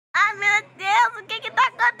o que que tá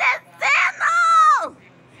acontecendo?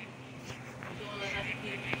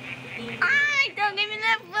 Ai, tem alguém me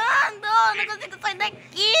levando. Não consigo sair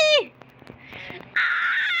daqui.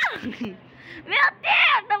 Ah! Meu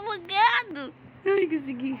Deus, tá bugando. Ai,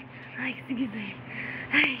 consegui. Ai, consegui sair.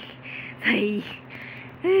 Ai, saí.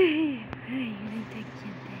 Ai, entrei aqui,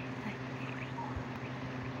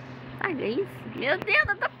 ai, é isso? Meu Deus,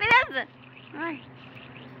 eu tô presa. Ai,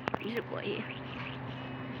 deixa eu correr.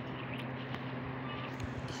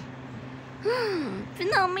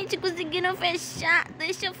 Finalmente conseguiram fechar.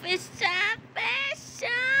 Deixa eu fechar. Fecha.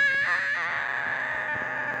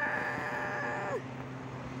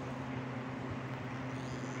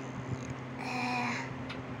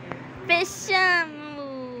 Fechamos.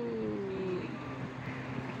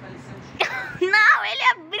 Não, ele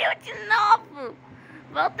abriu de novo.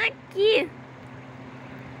 Volta aqui.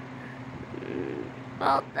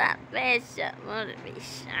 Volta, fecha. Vamos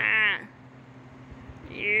fechar.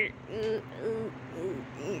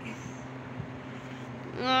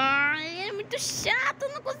 Ai, é muito chato.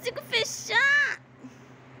 Eu não consigo fechar.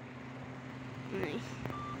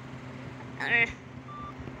 Ai.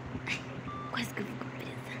 Quase que eu fico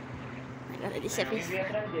presa. Agora deixa eu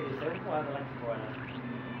fechar.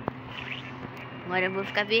 Agora eu vou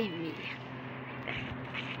ficar vermelha.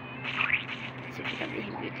 Deixa eu ficar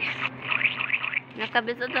vermelha. Minha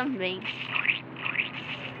cabeça também.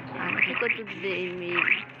 Ah, não ficou tudo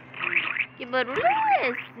vermelho. Que barulho é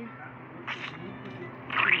esse?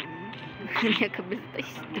 Minha cabeça tá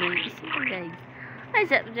estranha. Deixa eu pegar isso. Ai,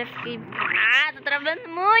 já fiquei... Ah, tô travando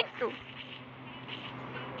muito.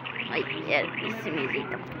 Ai, esse me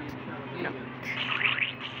deita. Pronto.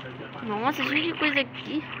 Nossa, cheio de coisa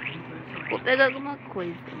aqui. Vou pegar alguma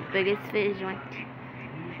coisa. Vou pegar esse feijão aqui.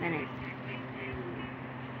 Peraí.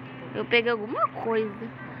 Eu peguei alguma coisa.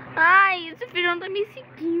 Ai, esse feijão tá me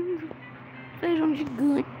seguindo. Feijão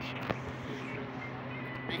gigante.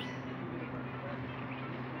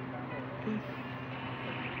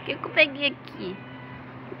 O que eu peguei aqui?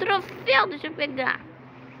 O troféu, deixa eu pegar.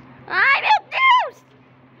 Ai, meu Deus!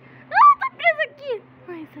 Ah, tá preso aqui.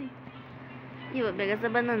 Ai, isso aí. E eu vou pegar essa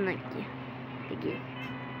banana aqui. Peguei.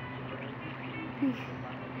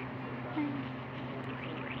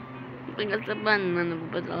 Vou pegar essa banana, vou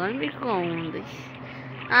botar lá no micro-ondas.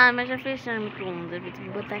 Ah, mas já fecharam o micro-ondas, vou ter que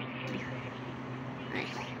botar aqui. Ai.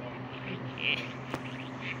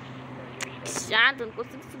 Que chato, não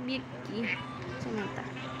consigo subir aqui. Deixa eu aumentar.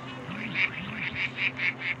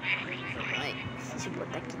 Ai, deixa eu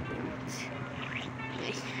botar aqui dentro.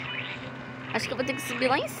 Ai. Acho que eu vou ter que subir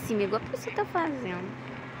lá em cima, igual a pessoa tá fazendo.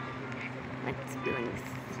 Vai subir lá em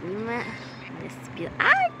cima. Vai subir.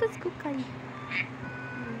 Ai, conseguiu cair.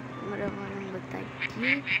 Agora vamos botar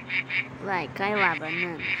aqui. Vai, cai lá,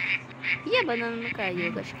 banana. Ih, a banana não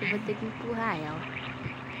caiu. Eu acho que eu vou ter que empurrar ela.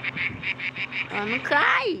 Ela não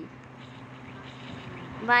cai.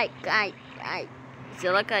 Vai, cai, cai. Se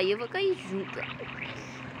ela cair, eu vou cair junto.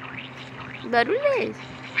 Que barulho é esse?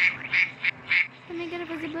 Também quero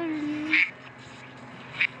fazer barulho.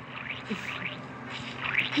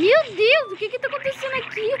 Meu Deus, o que que tá acontecendo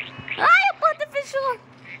aqui? Ai, a porta fechou.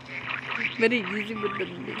 Peraí, deixa eu botar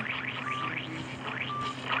ali.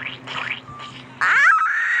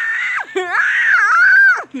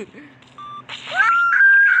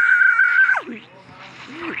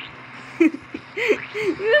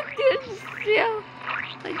 Meu Deus do céu.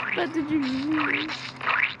 Ai, que pato de mim.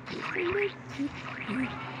 Sai daqui.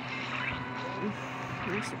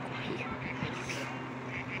 Nossa, eu corri.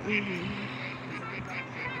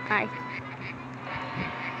 Ai.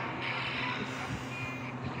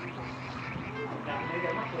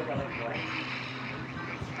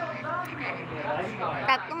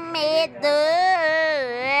 Tá com medo.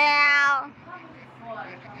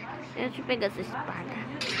 Deixa eu pegar essa espada.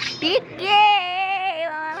 Peguei!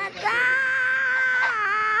 Vou matar!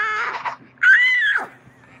 Ah!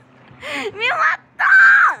 Me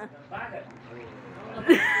matou!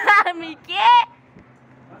 Me quê?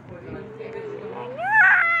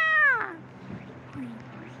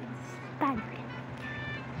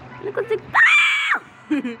 Não consigo.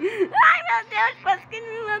 Ai, meu Deus, quase que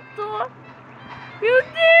ele me matou. Meu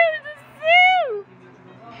Deus do céu.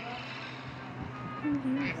 Meu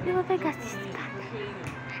Deus, eu vou pegar essa espada.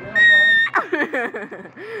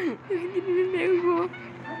 Ele me pegou.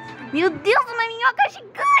 Meu Deus, uma minhoca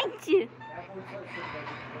gigante.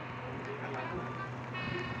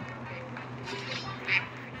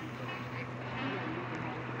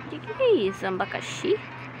 O que é isso? Abacaxi?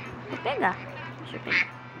 Vou pegar. Deixa eu pegar.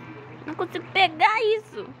 Não consigo pegar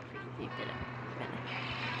isso. Ih, pera.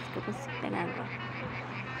 Acho que eu consigo pegar agora.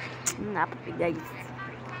 Não dá pra pegar isso.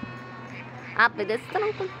 Ah, pega esse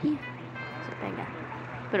tronco aqui. Deixa eu pegar.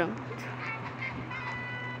 Pronto.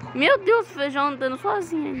 Meu Deus, o feijão andando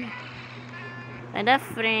sozinho ali. Vai da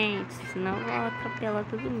frente, senão eu vou atropelar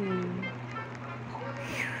todo mundo.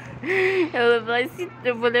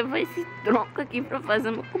 Eu vou levar esse tronco aqui pra fazer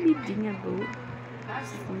uma comidinha boa.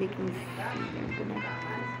 Deixa eu comer aqui um filho, né?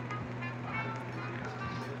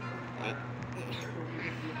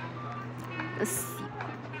 Assim.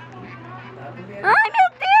 Ai, meu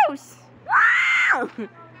Deus! Uau!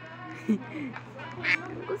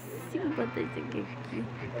 Não consigo botar isso aqui.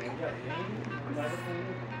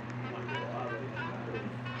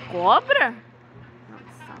 Cobra?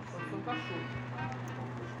 Nossa.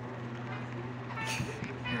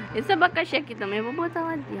 Esse abacaxi aqui também eu vou botar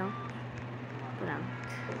lá dentro. Pronto.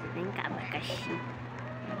 Vem cá, abacaxi.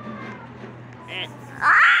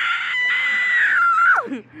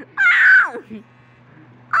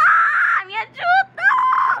 Me ajuda!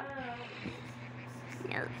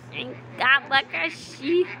 Vem cá,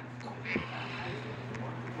 abacaxi.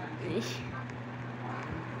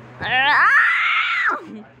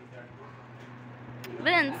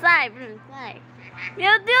 Bruno, sai, Bruno, sai.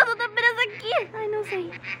 Meu Deus, eu tô presa aqui. Ai, não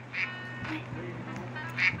sei. Ai.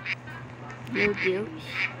 Meu Deus.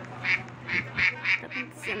 O que tá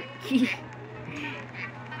acontecendo aqui?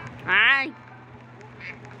 Ai.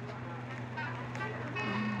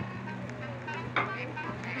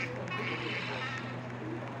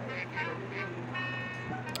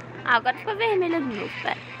 Ah, agora ficou vermelha de novo,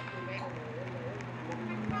 pera.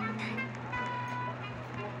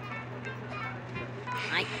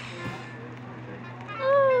 Ai.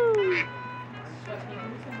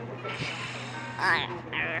 Ai.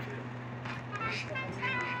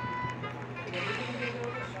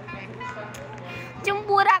 Tinha um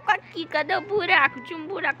buraco aqui, cadê o buraco? Tinha um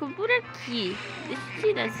buraco por aqui. Deixa eu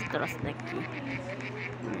tirar esse troço daqui.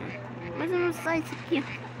 Mas eu não sai isso aqui.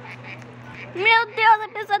 Meu Deus, a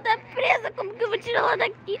pessoa tá presa. Como que eu vou tirar ela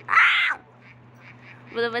daqui? Ah!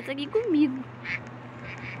 Vou levar isso aqui comigo.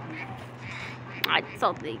 Ai,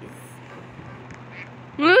 soltei isso.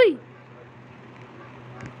 Ui!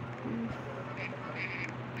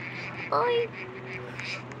 Oi!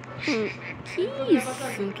 Que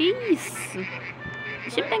isso? Que isso?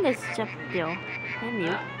 Deixa eu pegar esse chapéu. É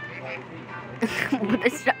meu. Vou botar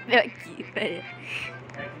esse chapéu aqui, pera.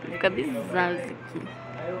 Fica bizarro isso aqui.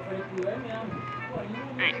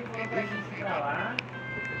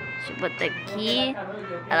 Deixa eu botar aqui.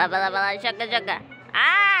 Vai lá, joga.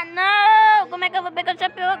 Ah, não! Como é que eu vou pegar o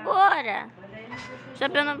chapéu agora? O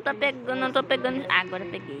chapéu não tá pegando, não tô pegando. Ah, agora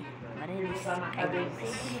eu peguei. Agora ele caiu.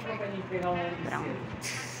 Pronto.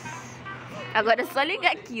 Agora é só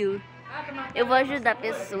ligar aquilo. Eu vou ajudar a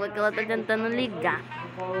pessoa que ela tá tentando ligar.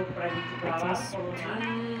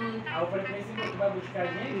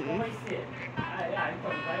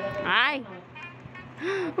 Ai!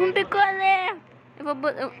 Um picolé! Eu vou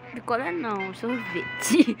botar... Picolé não,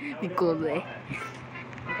 sorvete. Picolé.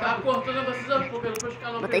 Tá cortando vocês um pouco, eu vou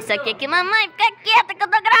buscar Bota isso aqui, mamãe. Fica quieta que eu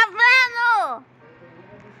tô gravando!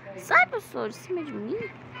 Sai, pessoal, de cima de mim.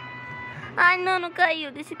 Ai, não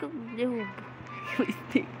caiu. Deixa que eu derrubo.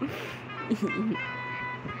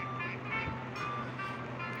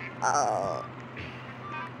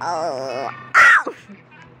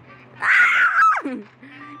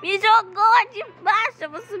 Me jogou lá de baixo. Eu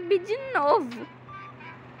vou subir de novo.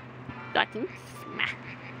 Tô aqui em cima.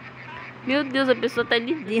 Meu Deus, a pessoa tá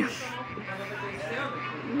ali dentro.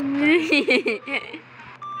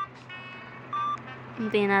 Não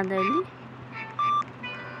tem nada ali.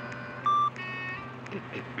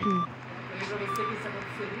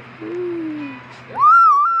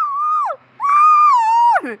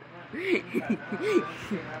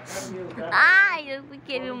 Ai, eu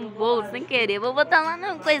queria um bolo sem querer. Vou botar lá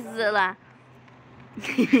na coisa lá.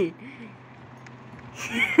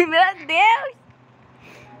 Meu Deus!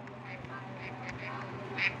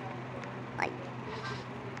 Ai.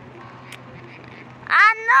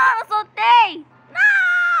 Ah, não! Eu soltei!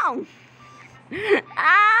 Não!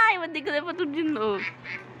 Ai, vou ter que levar tudo de novo.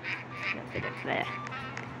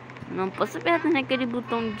 Não posso apertar naquele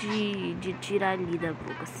botão de tirar ali da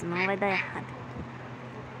boca, senão vai dar errado.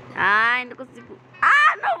 Ai, não consigo.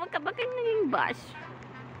 Ah, não, vou acabar caindo ali embaixo.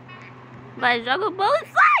 Vai, joga o bolo e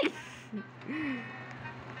sai!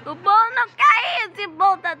 O bolo não caiu, esse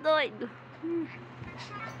bolo tá doido.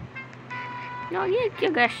 Tem alguém aqui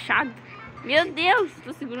agachado. Meu Deus,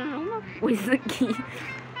 tô segurando alguma coisa aqui.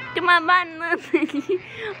 Tem uma banana ali,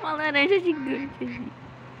 uma laranja gigante ali.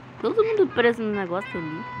 Todo mundo preso no negócio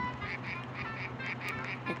ali.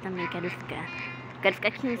 Eu também quero ficar. Quero ficar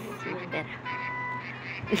aqui em cima, pera.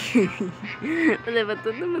 Vou levar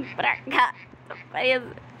todo mundo pra cá. Tô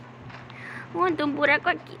presa. Onde tem um buraco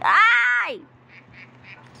aqui? Ai!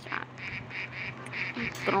 Um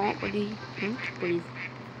tronco ali. Coisa.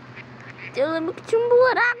 Eu lembro que tinha um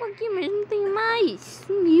buraco aqui, mas não tem mais.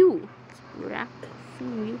 Sumiu. Esse buraco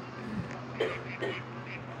sumiu.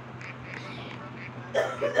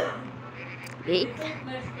 Eita.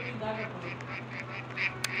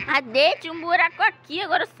 Cadê? Tinha um buraco aqui,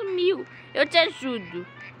 agora sumiu. Eu te ajudo.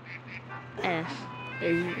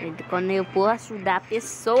 Quando eu for ajudar a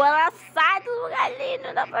pessoa, ela sai do lugar ali,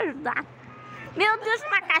 não dá pra ajudar. Meu Deus,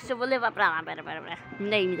 uma caixa, eu vou levar pra lá. Pera.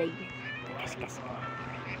 Me daí. Caixa.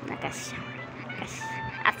 Na caixa.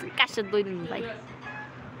 Essa caixa doida não vai.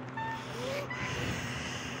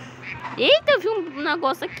 Eita, eu vi um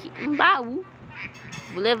negócio aqui, um baú.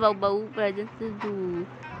 Vou levar o baú pra dentro do...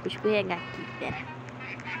 Vou escorregar aqui, pera.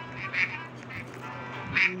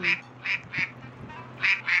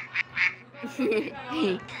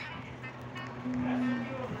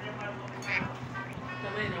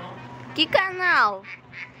 Que canal?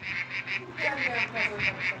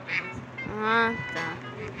 Ah, tá.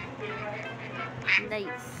 Ainda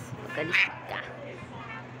isso. Vou calificar.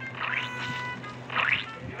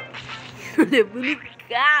 Levando o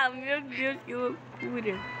carro, meu Deus, que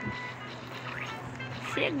loucura.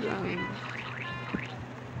 Chegando.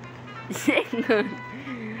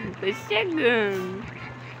 Tô chegando.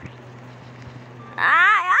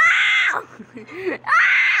 Ai!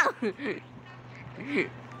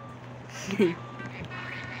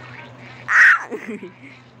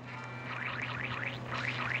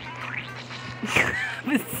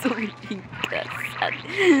 Pessoa engraçada.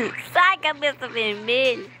 Sai, cabeça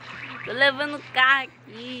vermelha. Tô levando o carro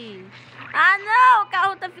aqui. Ah, não! O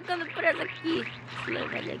carro tá ficando preso aqui. Deixa eu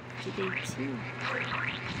levar ele aqui direitinho.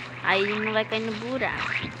 Aí ele não vai cair no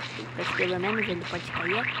buraco. Mas pelo menos ele pode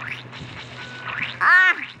cair aqui.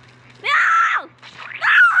 Ah! Não!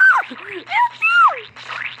 Não! Meu Deus!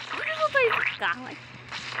 Onde eu tô indo do carro?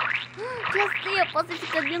 Já sei, eu posso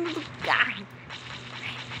ficar dentro do carro.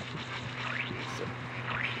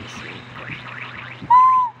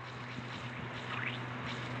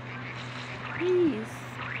 Isso.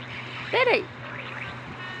 Pera aí.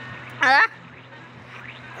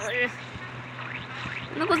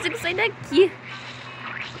 Eu não consigo sair daqui.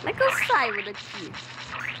 Como é que eu saio daqui?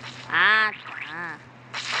 Ah, tá.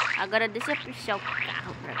 Agora deixa eu puxar o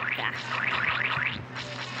carro pra cá.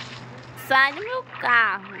 Sai do meu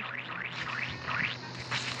carro.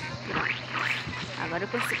 Pronto. Agora eu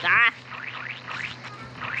consigo. Ah!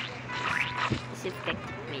 Deixa eu ficar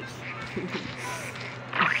aqui mesmo.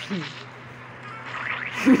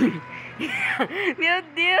 Meu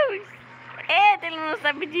Deus! Eita, ele não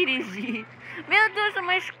sabe dirigir. Meu Deus, é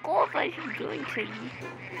uma escova gigante ali.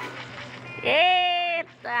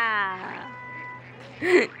 Eita!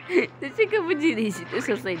 Deixa que eu vou dirigir.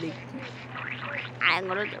 Deixa eu sair daqui. Ai,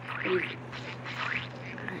 agora eu tô preso.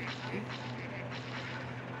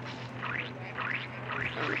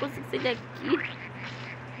 Eu não consigo sair daqui.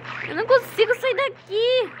 Eu não consigo sair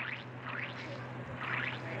daqui.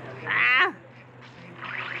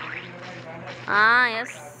 Ah, é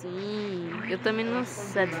assim. Eu também não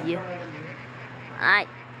sabia. Ai.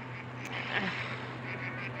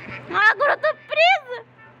 Ah, agora eu tô presa.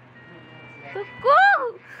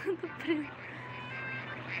 Socorro. Tô presa.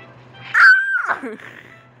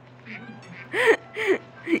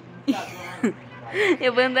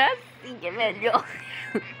 Eu vou andar assim, que é melhor.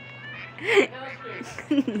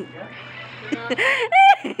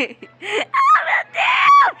 Ah, meu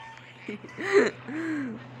Deus!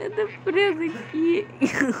 Eu tô presa aqui.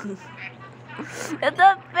 Eu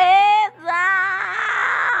tô presa!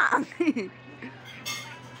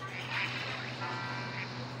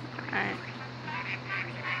 Ai.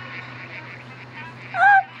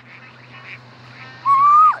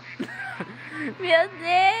 Meu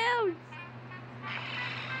Deus!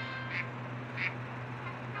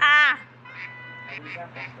 Ah!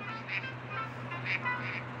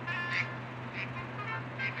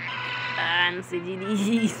 Ah, não sei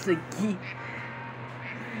dirigir isso aqui.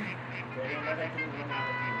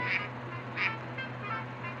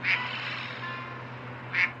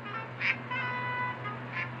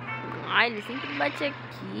 Ai, ele sempre bate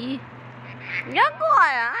aqui. E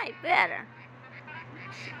agora? Ai, pera.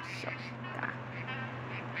 Deixa eu ficar.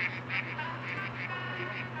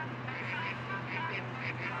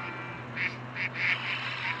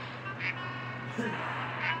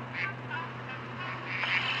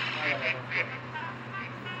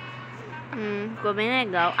 Ficou bem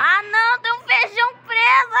legal. Ah, não! Tem um feijão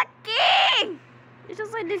preso aqui! Deixa eu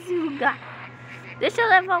sair desse lugar. Deixa eu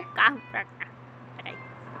levar o carro pra cá. Peraí.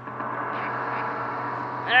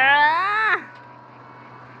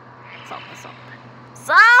 solta, solta.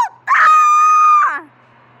 Solta!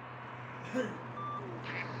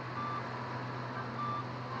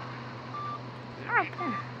 Ah,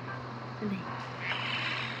 pera. Cadê?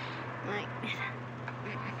 Ai, pera.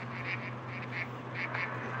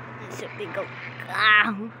 Deixa eu pegar o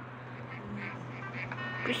carro.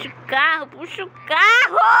 Puxa o carro, puxa o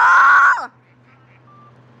carro!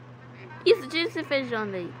 Isso, tira esse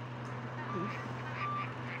feijão daí.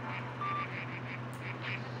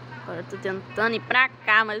 Agora eu tô tentando ir pra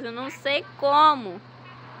cá, mas eu não sei como.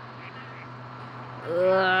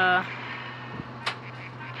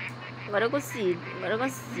 Agora eu consigo, agora eu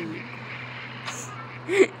consigo.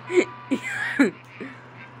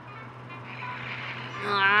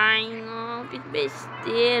 Ai, não, fiz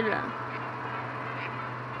besteira.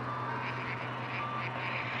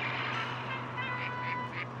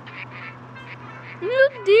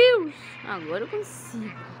 Meu Deus! Agora eu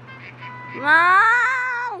consigo.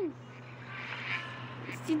 Não!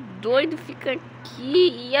 Esse doido fica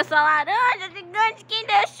aqui. E essa laranja gigante, quem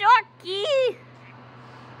deixou aqui?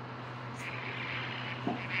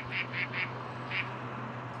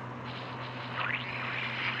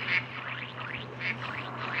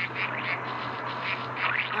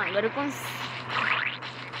 Agora eu consigo.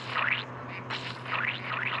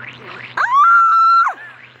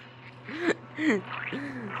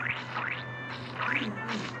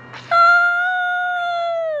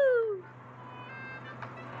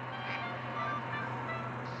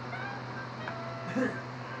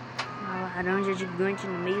 Uma laranja gigante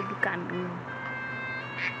no meio do caminho.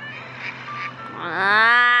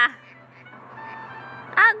 Ah!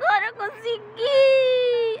 Agora eu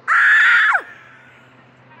consegui! Ah!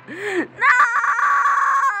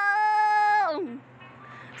 Não!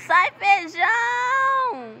 Sai,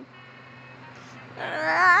 feijão!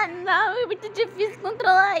 Ah, não, é muito difícil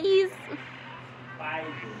controlar isso.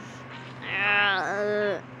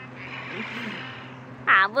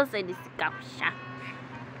 Ah, vou sair desse carro chato.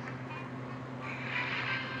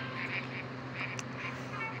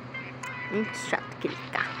 Muito chato aquele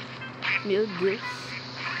carro. Meu Deus.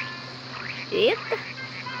 Eita.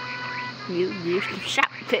 Meu Deus, que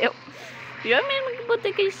chapéu. Eu mesmo que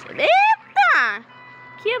botei aquele... Eita!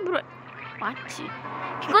 Quebrou. Bate.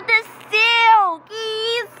 O que aconteceu? Que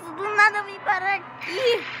isso? Do nada eu vim parar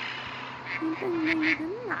aqui. Não tô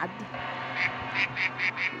entendendo nada.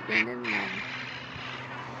 Não tô entendendo nada.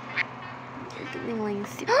 O que tem lá em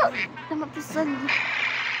cima? Tem uma pessoa ali.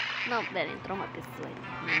 Não, pera, entrou uma pessoa ali.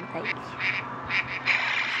 Não tá aí.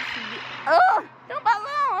 Oh, tem um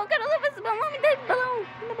balão. Eu quero levar esse balão. Me dá esse balão.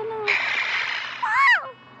 Me dá balão. Ah!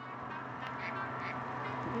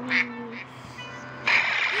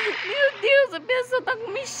 Meu Deus, a pessoa tá com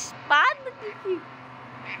uma espada aqui.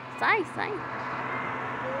 Sai, sai.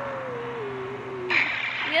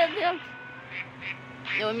 Meu Deus.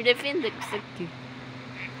 Eu vou me defender com isso aqui.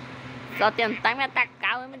 Só tentar me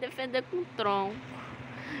atacar, eu vou me defender com o tronco.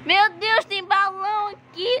 Meu Deus, tem balão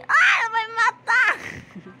aqui. Ah, ela vai me matar.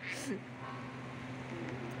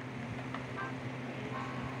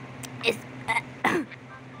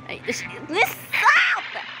 Ai, deixa... Me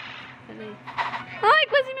salta. Ai,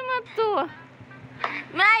 quase me matou.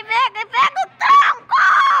 Mas pega o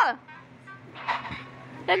tronco.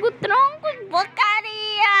 Pega o tronco,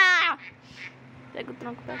 porcaria. Pega o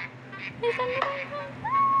tronco, pega.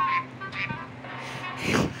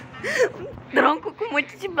 Um tronco com um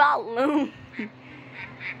monte de balão.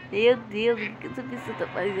 Meu Deus, o que essa pessoa tá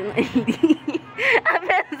fazendo ali? A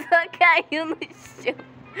pessoa caiu no chão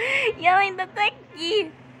e ela ainda tá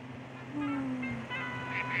aqui.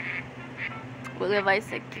 Vou levar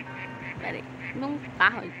isso aqui. Pera aí, num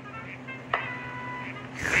carro aí.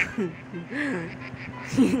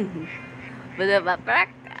 Vou levar pra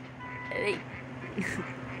cá. Pera aí.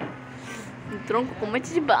 Um tronco com um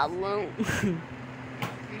monte de balão.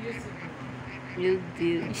 Meu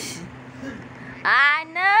Deus. Ai,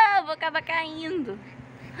 não, vou acabar caindo.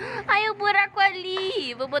 Ai, o buraco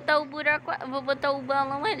ali. Vou botar o buraco, vou botar o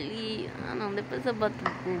balão ali. Ah, não, depois eu boto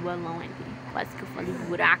o balão ali. Quase que eu falei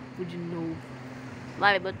buraco de novo.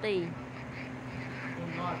 Vai, bota aí.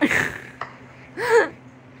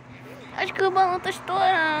 Acho que o balão tá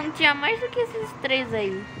estourando. Tinha mais do que esses três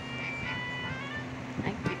aí.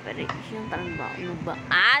 Aqui, peraí, deixa eu entrar no balão.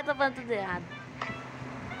 Ah, tô falando tudo errado.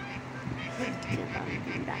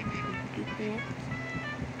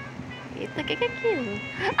 Eita, o que é aquilo?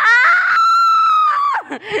 Ah!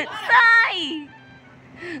 Sai!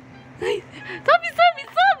 Sobe, sobe,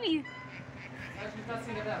 sobe!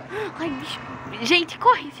 Ai, bicho. Gente,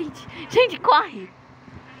 corre, gente. Gente, corre.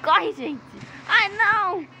 Corre, gente. Ai,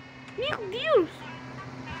 não. Meu Deus.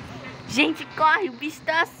 Gente, corre, o bicho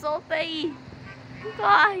tá solto aí.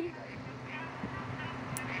 Corre.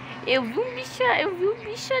 Eu vi um bicho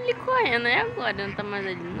ali correndo, é agora, não tá mais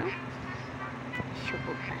ali, não? Deixa eu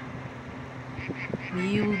botar.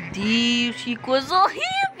 Meu Deus, que coisa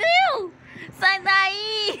horrível! Sai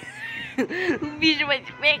daí! O bicho vai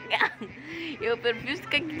te pegar. Eu prefiro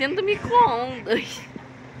ficar aqui dentro do micro-ondas.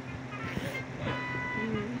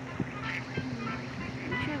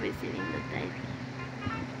 Deixa eu ver se ele ainda tá aqui.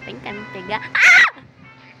 Vem cá me pegar. Ah!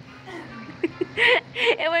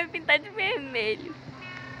 Eu vou me pintar de vermelho.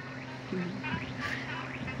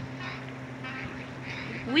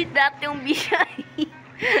 Cuidado, tem um bicho aí.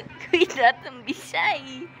 Cuidado, tem um bicho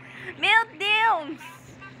aí. Meu Deus!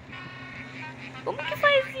 Como que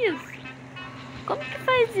faz isso? Como que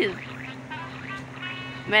faz isso?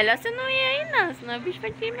 Melhor você não ir aí não, senão o bicho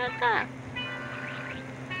vai te matar.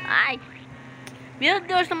 Ai! Meu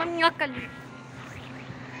Deus, tem uma minhoca ali.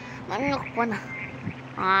 Uma minhocona.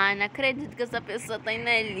 Ai, não acredito que essa pessoa tá indo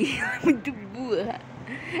ali. Ela é muito burra.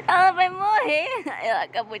 Ela vai morrer. Ela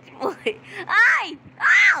acabou de morrer. Ai!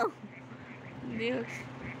 Au! Meu Deus.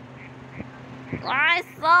 Ai,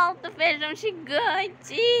 solta, feijão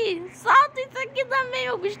gigante. Solta isso aqui também.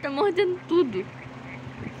 O bicho tá mordendo tudo.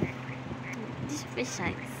 Deixa eu fechar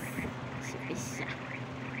isso. Deixa eu fechar.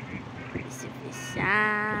 Deixa eu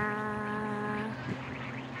fechar.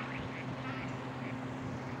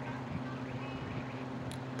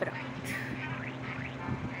 Pronto.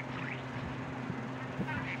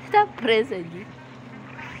 Tá preso ali.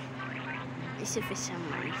 Deixa eu fechar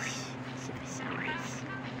mais. Deixa eu fechar mais.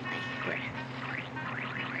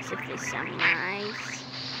 Deixa eu fechar mais.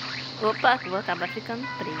 Opa, vou acabar ficando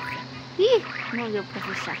presa. Ih, não deu pra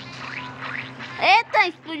fechar. Eita,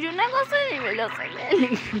 explodiu um negócio ali. Melhor sair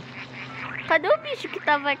dali. Cadê o bicho que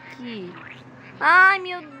tava aqui? Ai,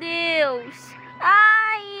 meu Deus.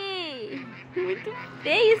 Ai, muito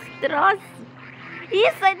feio esse troço.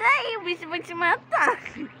 Ih, sai daí, o bicho vai te matar.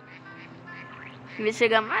 Se ele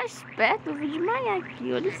chegar mais perto, eu vou desmaiar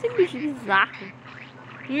aqui. Olha esse bicho bizarro.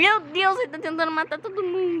 Meu Deus, ele tá tentando matar todo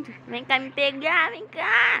mundo. Vem cá me pegar, vem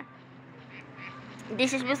cá.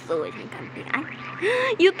 Deixa as pessoas, vem cá me pegar.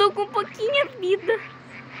 E eu tô com pouquinha vida.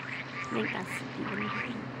 Vem cá, subir, vem cá.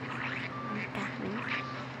 Vem cá, vem cá.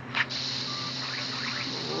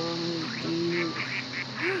 Oh, meu Deus.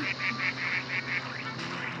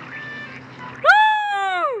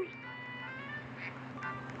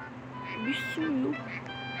 O bicho sumiu.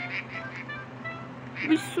 O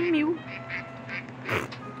bicho sumiu.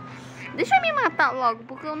 Deixa eu me matar logo,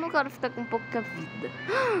 porque eu não quero ficar com pouca vida.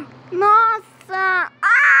 Nossa!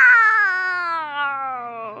 Ah!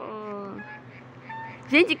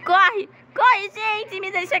 Gente, corre! Corre, gente!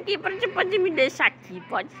 Me deixa aqui. Pode me deixar aqui,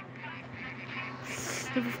 pode?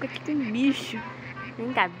 Eu vou ficar aqui com um bicho.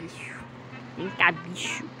 Vem cá, bicho. Vem cá,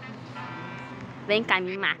 bicho. Vem cá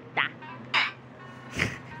me matar.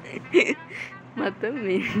 Matou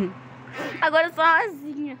mesmo. Agora eu sou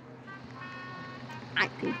sozinha. Ai,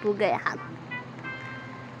 tem pulga errado.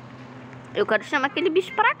 Eu quero chamar aquele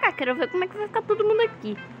bicho pra cá. Quero ver como é que vai ficar todo mundo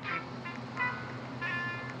aqui.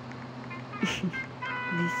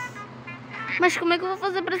 Mas como é que eu vou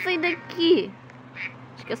fazer pra sair daqui?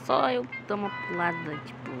 Acho que é só eu dar uma pulada,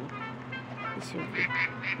 tipo... Deixa eu ver.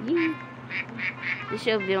 Ih,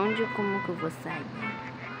 deixa eu ver como que eu vou sair.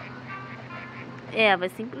 É, vai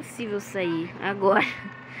ser impossível sair agora.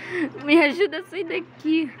 Me ajuda a sair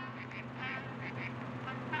daqui.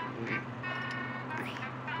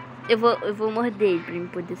 Eu vou morder ele pra eu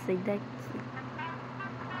poder sair daqui.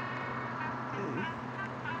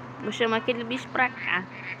 Vou chamar aquele bicho pra cá.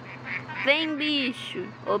 Vem, bicho.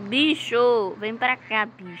 Ô, bicho. Vem pra cá,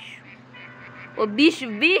 bicho. Ô, bicho,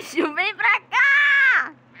 vem pra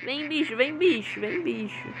cá. Vem, bicho, vem, bicho, vem,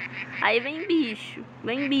 bicho. Aí vem, bicho.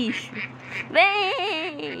 Vem, bicho.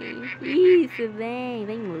 Vem. Isso, vem.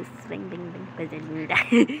 Vem, moço. Vem, coisa linda.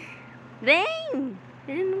 Vem.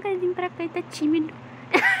 Ele não quer vir pra cá, ele tá tímido.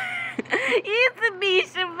 Isso,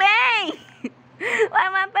 bicho, vem! Vai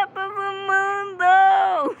matar todo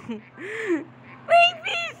mundo! Vem,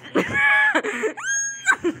 bicho!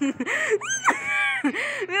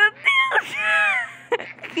 Meu Deus!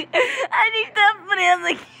 A gente tá preso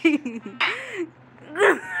aqui!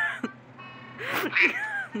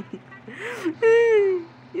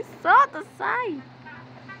 E solta, sai!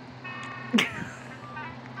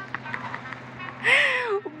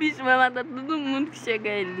 O bicho vai matar todo mundo que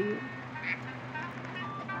chegar ali.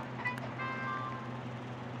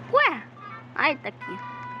 Ué? Ai, tá aqui.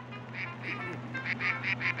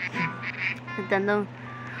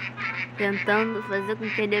 Tentando fazer com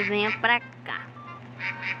que ele venha pra cá.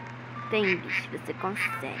 Tem, bicho. Você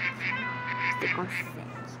consegue. Você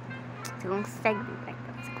consegue. Você consegue vir pra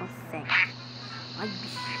cá. Você consegue. Ai,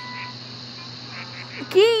 bicho.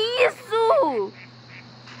 Que isso?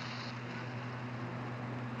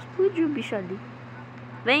 Explodiu o bicho ali.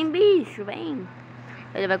 Vem, bicho, vem.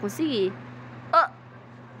 Ele vai conseguir. Oh.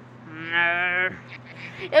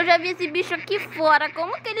 Eu já vi esse bicho aqui fora.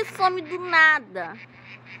 Como que ele some do nada?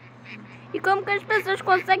 E como que as pessoas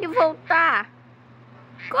conseguem voltar?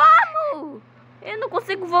 Como? Eu não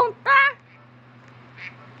consigo voltar.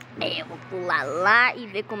 Eu vou pular lá e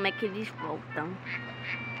ver como é que eles voltam.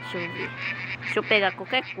 Deixa eu ver. Deixa eu pegar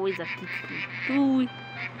qualquer coisa aqui. Ui.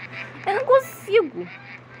 Eu não consigo.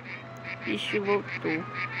 O bicho voltou.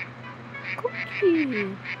 Como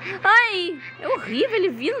que... Ai, é horrível ele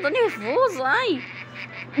vindo, tô nervoso, ai.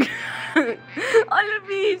 Olha o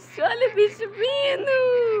bicho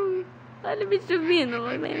vindo. Olha o bicho vindo.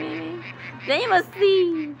 Vem, vem, vem. Vem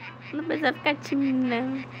assim. Não precisa ficar tímido,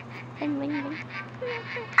 não. Vem, vem, vem.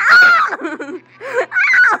 Ah!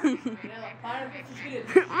 Ela, para com esses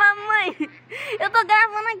gritos. Mamãe, eu tô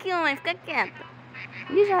gravando aqui, mamãe. Fica quieta.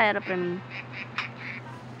 E já era pra mim.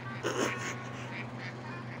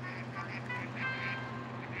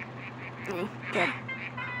 Quieta.